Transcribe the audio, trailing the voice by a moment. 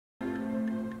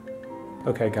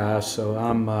Okay guys, so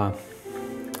I'm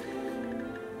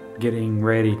getting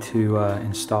ready to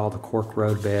install the cork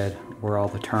roadbed where all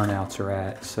the turnouts are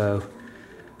at. So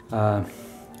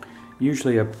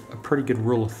usually a pretty good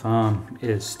rule of thumb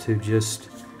is to just,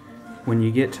 when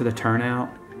you get to the turnout,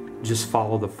 just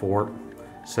follow the fork.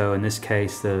 So in this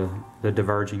case, the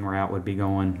diverging route would be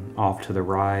going off to the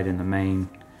right and the main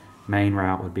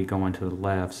route would be going to the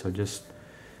left. So just,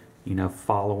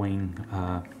 following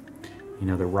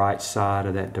the right side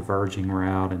of that diverging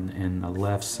route and the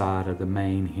left side of the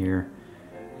main here,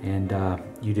 and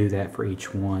you do that for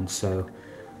each one. So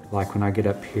like when I get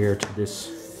up here to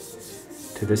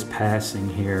this passing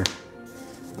here,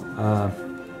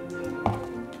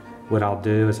 what I'll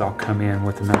do is I'll come in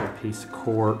with another piece of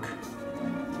cork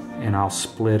and I'll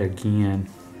split again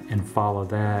and follow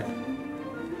that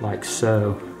like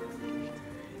so,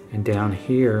 and down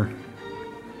here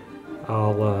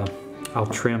I'll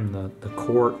trim the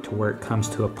cork to where it comes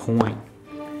to a point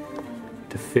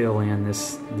to fill in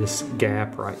this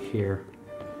gap right here.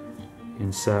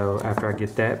 And so after I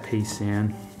get that piece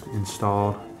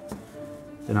installed,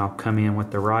 then I'll come in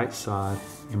with the right side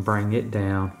and bring it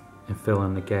down and fill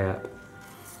in the gap.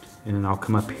 And then I'll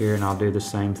come up here and I'll do the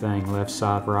same thing, left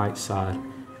side, right side.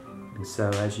 And so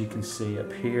as you can see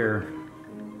up here,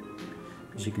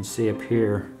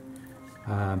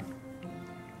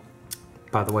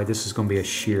 by the way, this is going to be a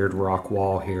sheared rock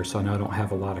wall here, so I know I don't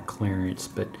have a lot of clearance,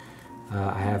 but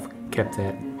I have kept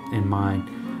that in mind.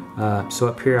 So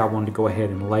up here I wanted to go ahead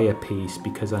and lay a piece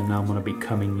because I know I'm going to be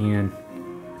coming in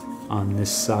on this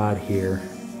side here,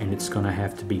 and it's going to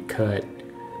have to be cut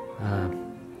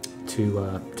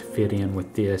to fit in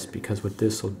with this, because what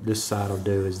this side will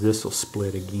do is this will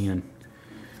split again.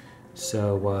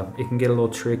 So it can get a little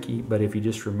tricky, but if you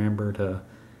just remember to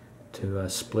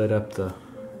split up the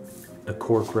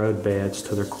cork road beds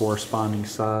to their corresponding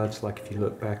sides, like if you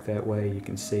look back that way, you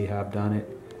can see how I've done it.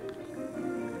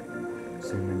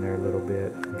 Zoom in there a little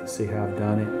bit, you can see how I've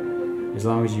done it. As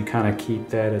long as you kind of keep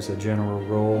that as a general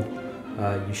rule,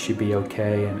 you should be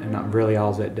okay. And really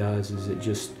all that does is it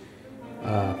just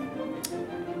kind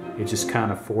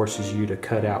of forces you to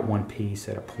cut out one piece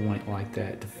at a point like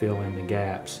that to fill in the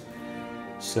gaps.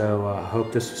 So I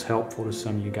hope this was helpful to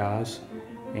some of you guys,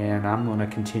 and I'm going to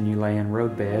continue laying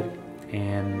roadbed.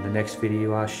 And the next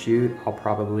video I shoot, I'll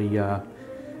probably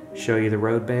show you the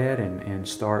roadbed and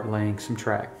start laying some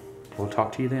track. We'll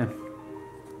talk to you then.